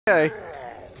Okay.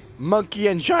 Monkey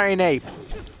and giant ape.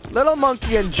 Little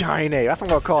monkey and giant ape. That's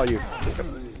what I'm gonna call you.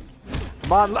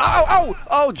 Come on. Oh, oh,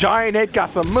 oh, giant ape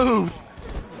got some moves.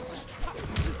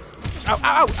 Ow,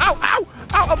 ow, ow, ow,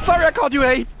 ow. I'm sorry I called you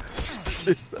ape.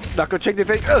 Not gonna change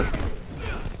anything.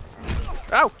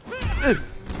 Ow.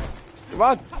 Come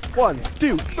on. 1,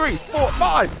 2, 3, 4,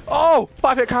 5. Oh,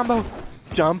 5-hit combo.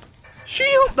 Jump.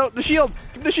 Shield. No, the shield.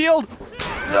 Give me the shield.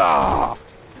 Ah.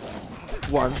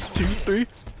 1, 2, 3.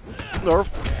 Nerf.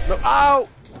 No. Ow.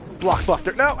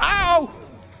 Blockbuster. No. Ow.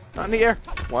 Not in the air.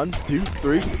 1, 2,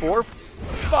 3, 4,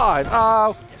 5.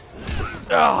 Ow.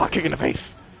 Ah, kick in the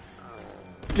face.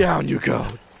 Down you go.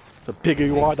 The bigger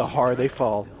you are, the harder they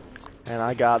fall. And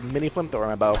I got mini flamethrower in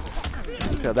my bow.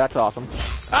 So that's awesome.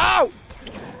 Ow!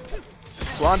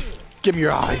 Come on. Give me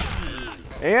your eyes.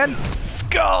 And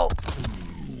skull.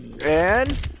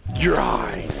 And your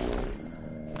eyes.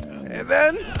 And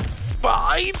then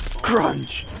spine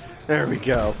crunch. There we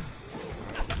go.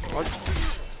 I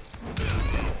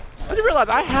just realized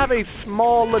I have a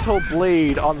small little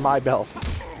blade on my belt.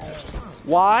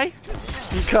 Why?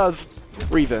 Because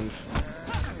reasons.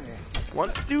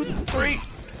 1, 2, 3.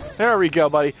 There we go,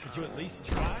 buddy. Did you at least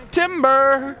try?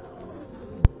 Timber!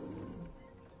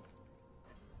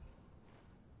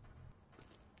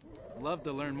 Love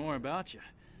to learn more about you.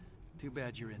 Too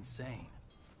bad you're insane.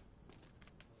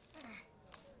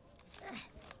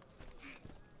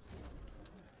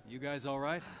 You guys all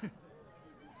right?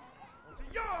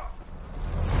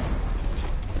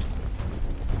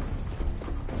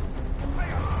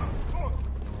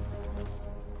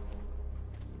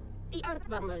 The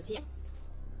Earthbombers, yes.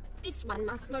 This one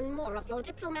must learn more of your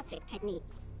diplomatic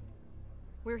techniques.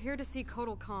 We're here to see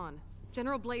Kotal Khan.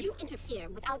 General Blaze... You interfere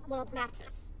with outworld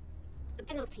matters. The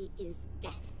penalty is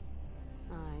death.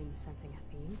 I'm sensing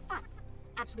a theme. But,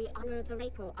 as we honor the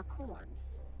Reiko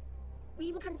Accords,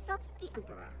 we will consult the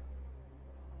Emperor.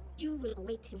 You will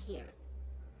await him here.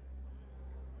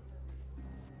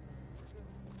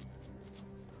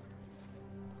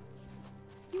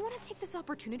 You want to take this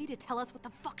opportunity to tell us what the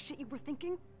fuck shit you were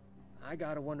thinking? I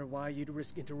gotta wonder why you'd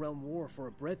risk interrealm war for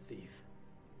a bread thief.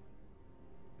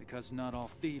 Because not all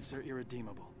thieves are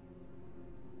irredeemable.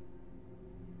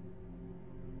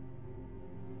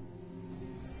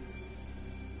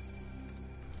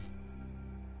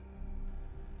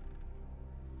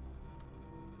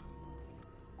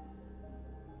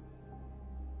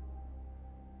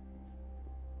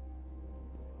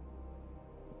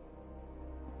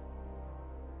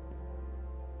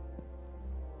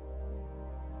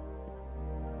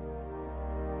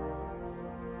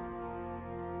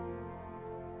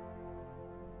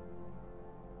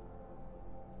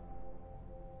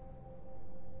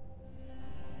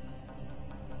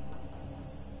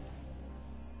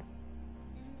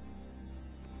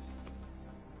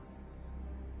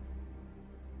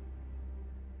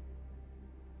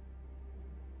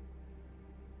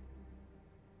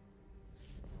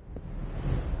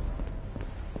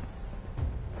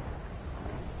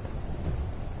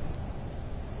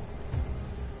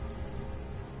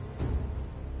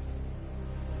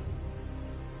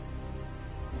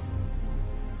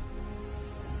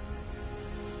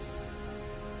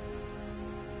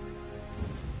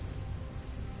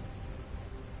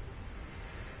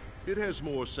 It has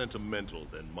more sentimental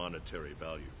than monetary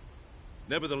value.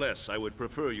 Nevertheless, I would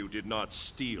prefer you did not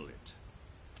steal it.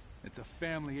 It's a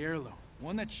family heirloom.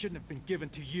 One that shouldn't have been given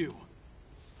to you.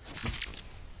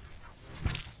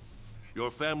 Your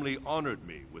family honored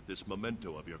me with this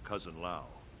memento of your cousin Lao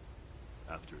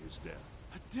after his death.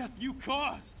 A death you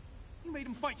caused! You made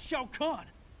him fight Shao Kahn!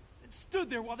 And stood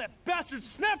there while that bastard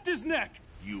snapped his neck!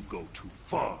 You go too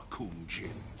far, Kung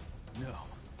Jin. No.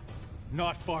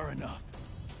 Not far enough.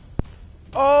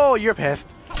 Oh, you're pissed.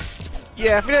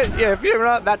 Yeah, if you didn't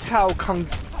know, that's how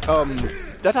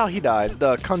that's how he died.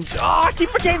 The Kung. Oh, I keep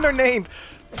forgetting their names.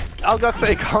 I was gonna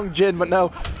say Kung Jin, but no,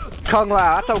 Kung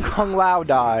Lao. That's how Kung Lao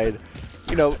died.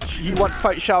 You know, he wanted to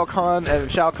fight Shao Kahn, and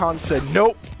Shao Kahn said,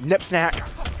 "Nope, nip snack,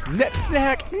 neck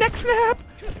snap."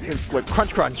 And went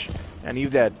crunch, crunch, and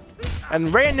he's dead. And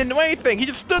Raiden didn't do anything. He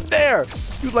just stood there.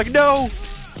 He was like, "No,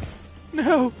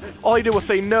 no." All he did was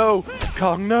say, "No,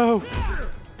 Kung, no."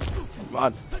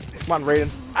 Come on, Raiden.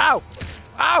 Ow!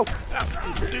 Ow!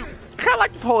 Ow. Dude, kind of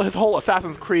like his whole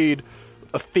Assassin's Creed,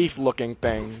 a thief-looking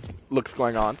thing looks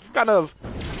going on. It's kind of,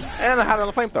 and I had it on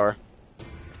the flamethrower.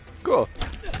 Cool.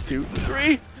 2,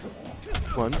 3.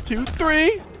 1, 2,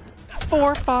 3.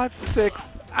 4, 5, 6.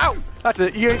 Ow! That's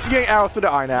it. You're getting arrows through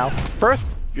the eye now. First,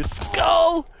 your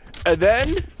skull, and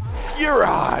then your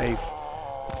eyes,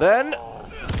 then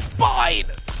spine,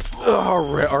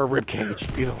 or rib cage.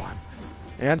 Either one.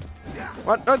 And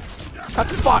what? At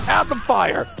the spot. At the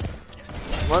fire.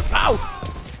 What? Ow!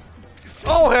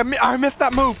 Oh, I missed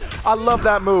that move. I love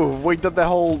that move. We did the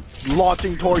whole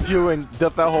launching towards you and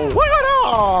did that whole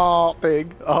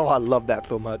thing. Oh, I love that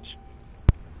so much.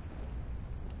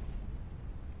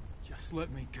 Just let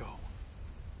me go.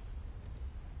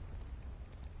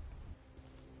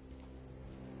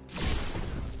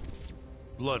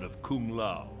 Blood of Kung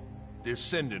Lao,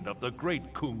 descendant of the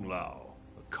great Kung Lao,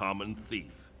 a common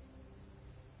thief.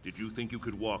 Did you think you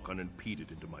could walk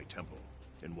unimpeded into my temple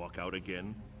and walk out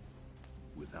again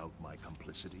without my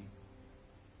complicity?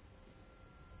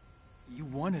 You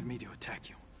wanted me to attack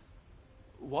you.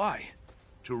 Why?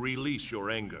 To release your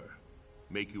anger,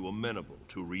 make you amenable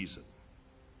to reason.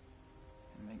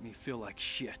 Make me feel like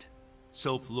shit.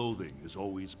 Self-loathing has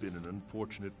always been an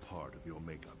unfortunate part of your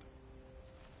makeup.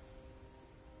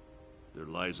 There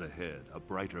lies ahead a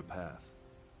brighter path,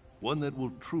 one that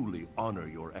will truly honor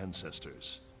your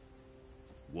ancestors,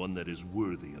 one that is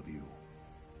worthy of you.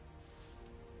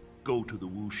 Go to the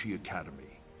Wuxi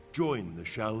Academy, join the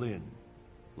Shaolin,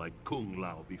 like Kung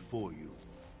Lao before you.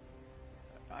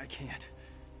 I can't.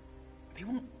 They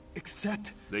won't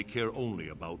accept. They care only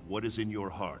about what is in your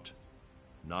heart,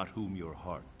 not whom your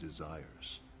heart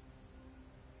desires.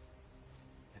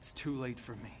 It's too late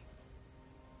for me.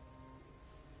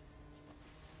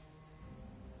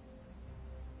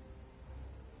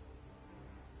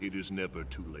 It is never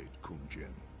too late, Kung Jin.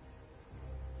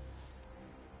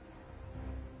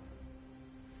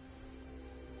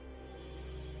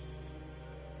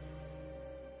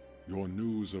 Your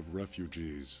news of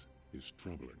refugees is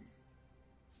troubling.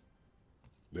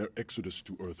 Their exodus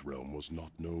to Earthrealm was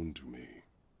not known to me.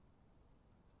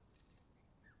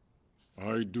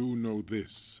 I do know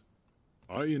this.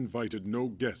 I invited no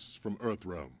guests from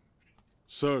Earthrealm.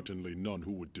 Certainly none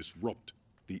who would disrupt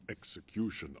the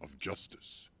execution of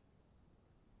justice.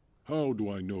 How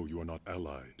do I know you are not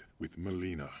allied with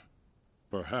Melina?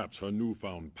 Perhaps her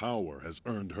newfound power has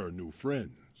earned her new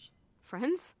friends.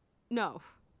 Friends? No.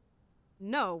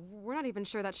 No, we're not even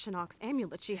sure that's Shinnok's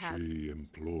amulet she has. She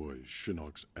employs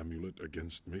Shinnok's amulet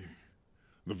against me.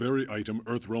 The very item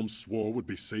Earthrealm swore would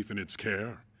be safe in its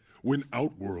care, when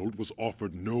Outworld was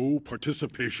offered no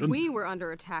participation. We were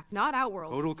under attack, not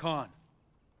Outworld. Total Khan,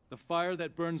 the fire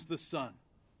that burns the sun.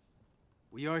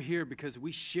 We are here because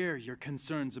we share your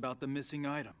concerns about the missing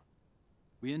item.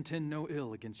 We intend no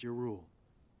ill against your rule.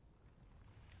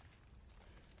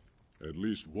 At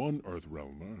least one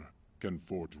Earthrealmer can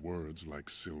forge words like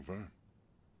silver.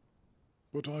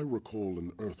 But I recall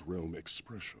an Earthrealm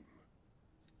expression.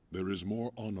 There is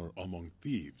more honor among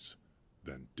thieves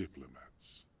than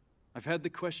diplomats. I've had the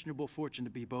questionable fortune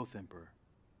to be both, Emperor.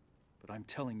 But I'm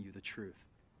telling you the truth.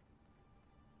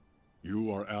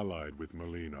 You are allied with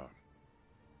Melina.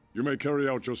 You may carry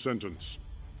out your sentence.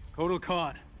 Total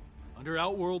Khan, under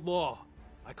Outworld law,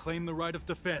 I claim the right of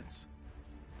defense.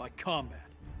 By combat.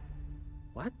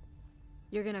 What?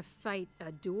 You're gonna fight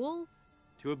a duel?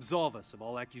 To absolve us of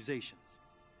all accusations.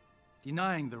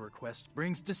 Denying the request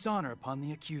brings dishonor upon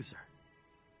the accuser.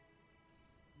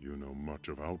 You know much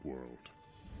of Outworld.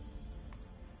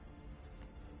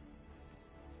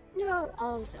 No,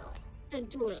 also, the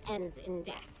duel ends in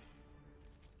death.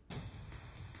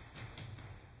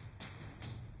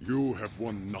 You have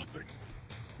won nothing.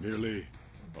 Merely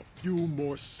a few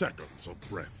more seconds of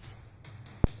breath.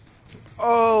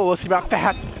 Oh, let's see about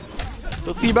that.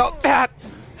 Let's see about that.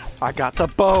 I got the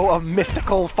bow of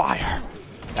mystical fire.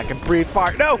 I can breathe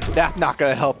fire. No, that's not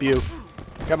gonna help you.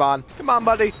 Come on,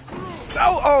 buddy.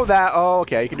 Oh, that. Oh,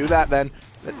 okay, you can do that then.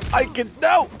 I can.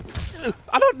 No,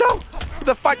 I don't know.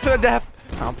 The fight to the death.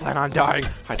 I don't plan on dying.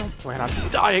 I don't plan on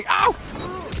dying. Ow!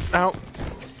 Ow!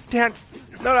 Dance.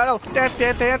 No.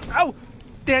 Dance. Oh!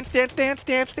 Dance. Punch,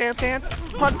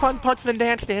 then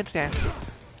dance.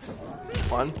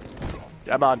 One.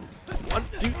 Come on. 1,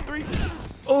 2, 3.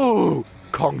 Oh!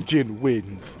 Kong Jin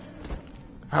wins.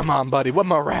 Come on, buddy. One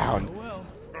more round. Well.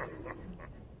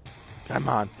 Come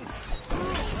on.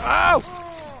 Ow!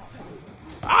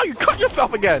 Ow, you cut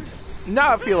yourself again!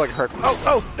 Now I feel like it hurts.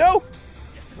 Oh, no!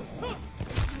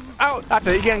 Ow! That's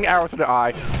it, you're getting arrow to the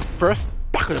eye. First,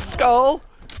 back of the skull,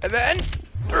 and then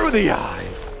through the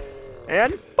eyes.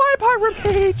 And bye-bye,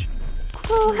 ribcage!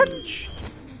 Crunch!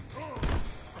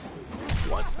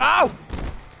 One. Ow!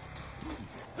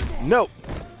 No!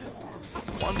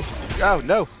 One. Oh,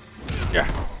 no. Yeah.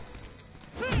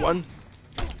 1,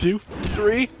 2,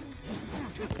 3.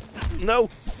 No!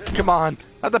 Come on!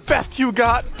 That's the best you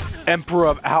got! Emperor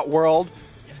of Outworld!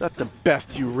 That's the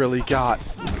best you really got.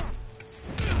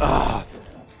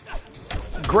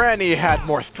 Granny had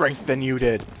more strength than you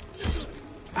did.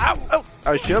 Ow! Oh!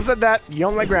 I should have said that. You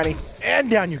don't like Granny. And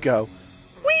down you go.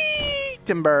 Whee!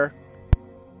 Timber.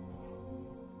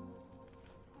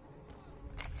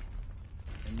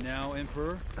 And now,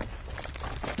 Emperor?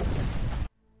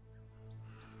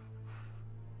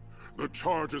 The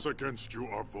charges against you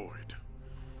are void.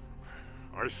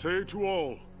 I say to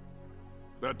all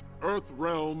that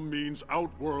Earthrealm means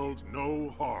Outworld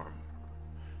no harm.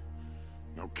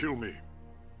 Now kill me.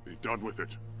 Be done with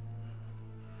it.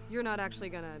 You're not actually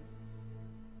gonna...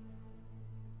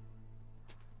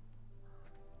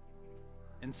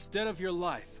 Instead of your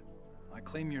life, I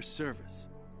claim your service.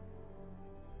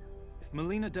 If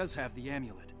Melina does have the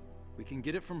amulet, we can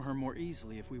get it from her more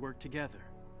easily if we work together.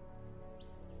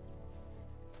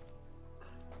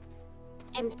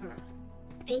 Emperor,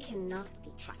 they cannot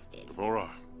be trusted.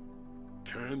 Devora,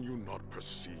 can you not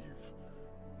perceive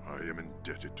I am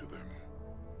indebted to them?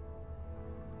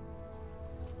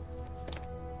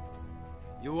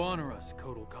 You honor us,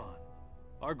 Kotal Khan.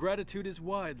 Our gratitude is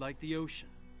wide like the ocean.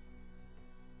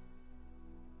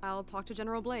 I'll talk to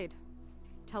General Blade.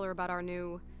 Tell her about our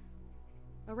new...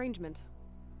 arrangement.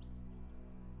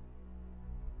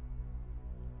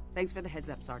 Thanks for the heads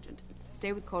up, Sergeant.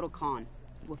 Stay with Kotal Khan.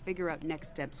 We'll figure out next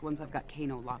steps once I've got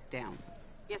Kano locked down.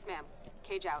 Yes, ma'am.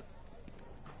 Cage out.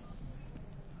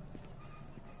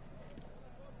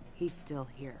 He's still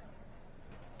here.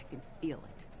 I can feel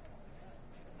it.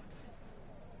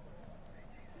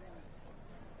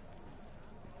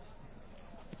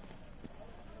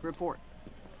 Report.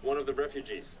 One of the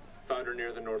refugees. Found her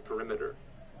near the north perimeter.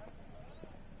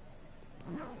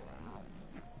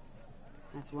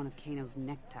 That's one of Kano's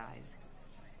neckties.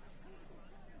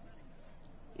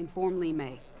 Inform Li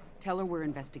Mei. Tell her we're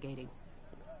investigating.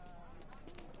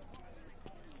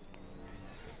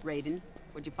 Raiden,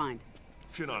 what'd you find?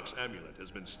 Shinnok's amulet has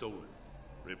been stolen,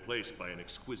 replaced by an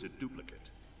exquisite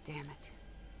duplicate. Damn it.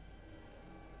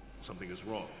 Something is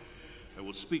wrong. I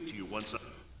will speak to you once I...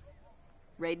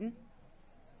 Raiden?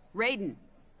 Raiden!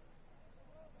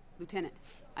 Lieutenant,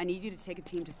 I need you to take a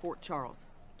team to Fort Charles.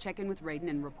 Check in with Raiden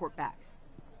and report back.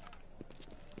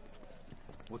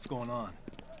 What's going on?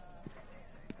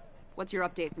 What's your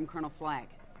update from Colonel Flagg?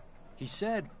 He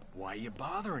said, "Why are you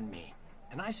bothering me?"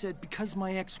 And I said, "Because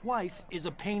my ex-wife is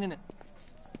a pain in it."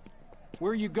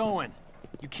 Where are you going?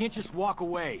 You can't just walk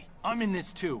away. I'm in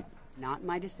this too. Not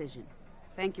my decision.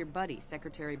 Thank your buddy,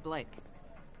 Secretary Blake.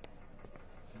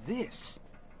 This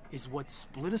is what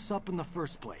split us up in the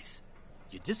first place.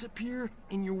 You disappear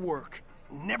in your work.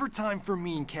 Never time for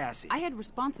me and Cassie. I had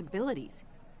responsibilities.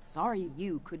 Sorry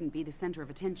you couldn't be the center of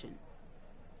attention.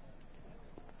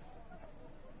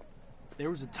 There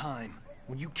was a time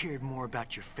when you cared more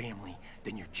about your family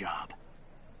than your job.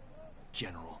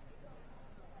 General.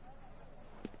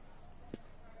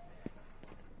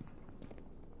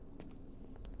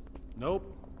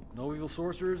 Nope. No evil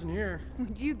sorcerers in here.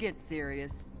 Would you get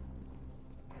serious?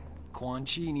 Quan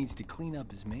Chi needs to clean up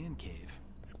his man cave.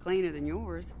 It's cleaner than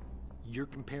yours. You're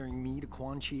comparing me to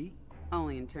Quan Chi?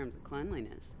 Only in terms of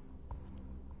cleanliness.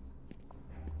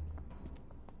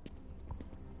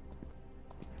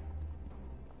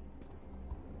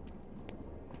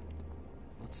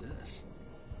 What's this?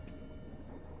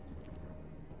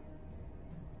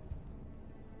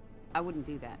 I wouldn't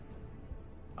do that.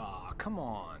 Aw, come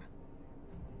on.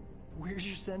 Where's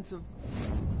your sense of...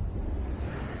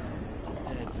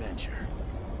 adventure?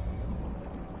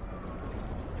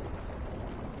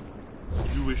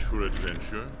 You wish for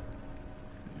adventure?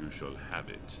 You shall have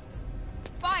it.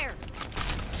 Fire!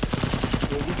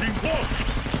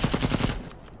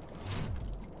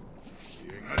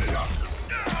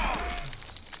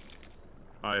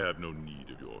 I have no need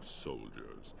of your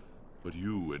soldiers, but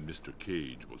you and Mr.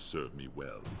 Cage will serve me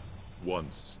well,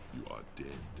 once you are dead.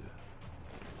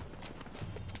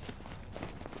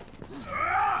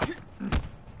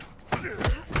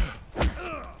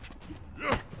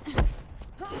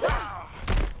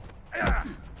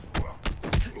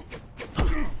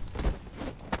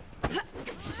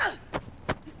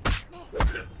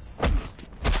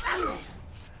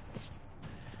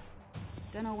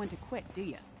 Don't know when to quit, do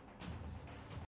you?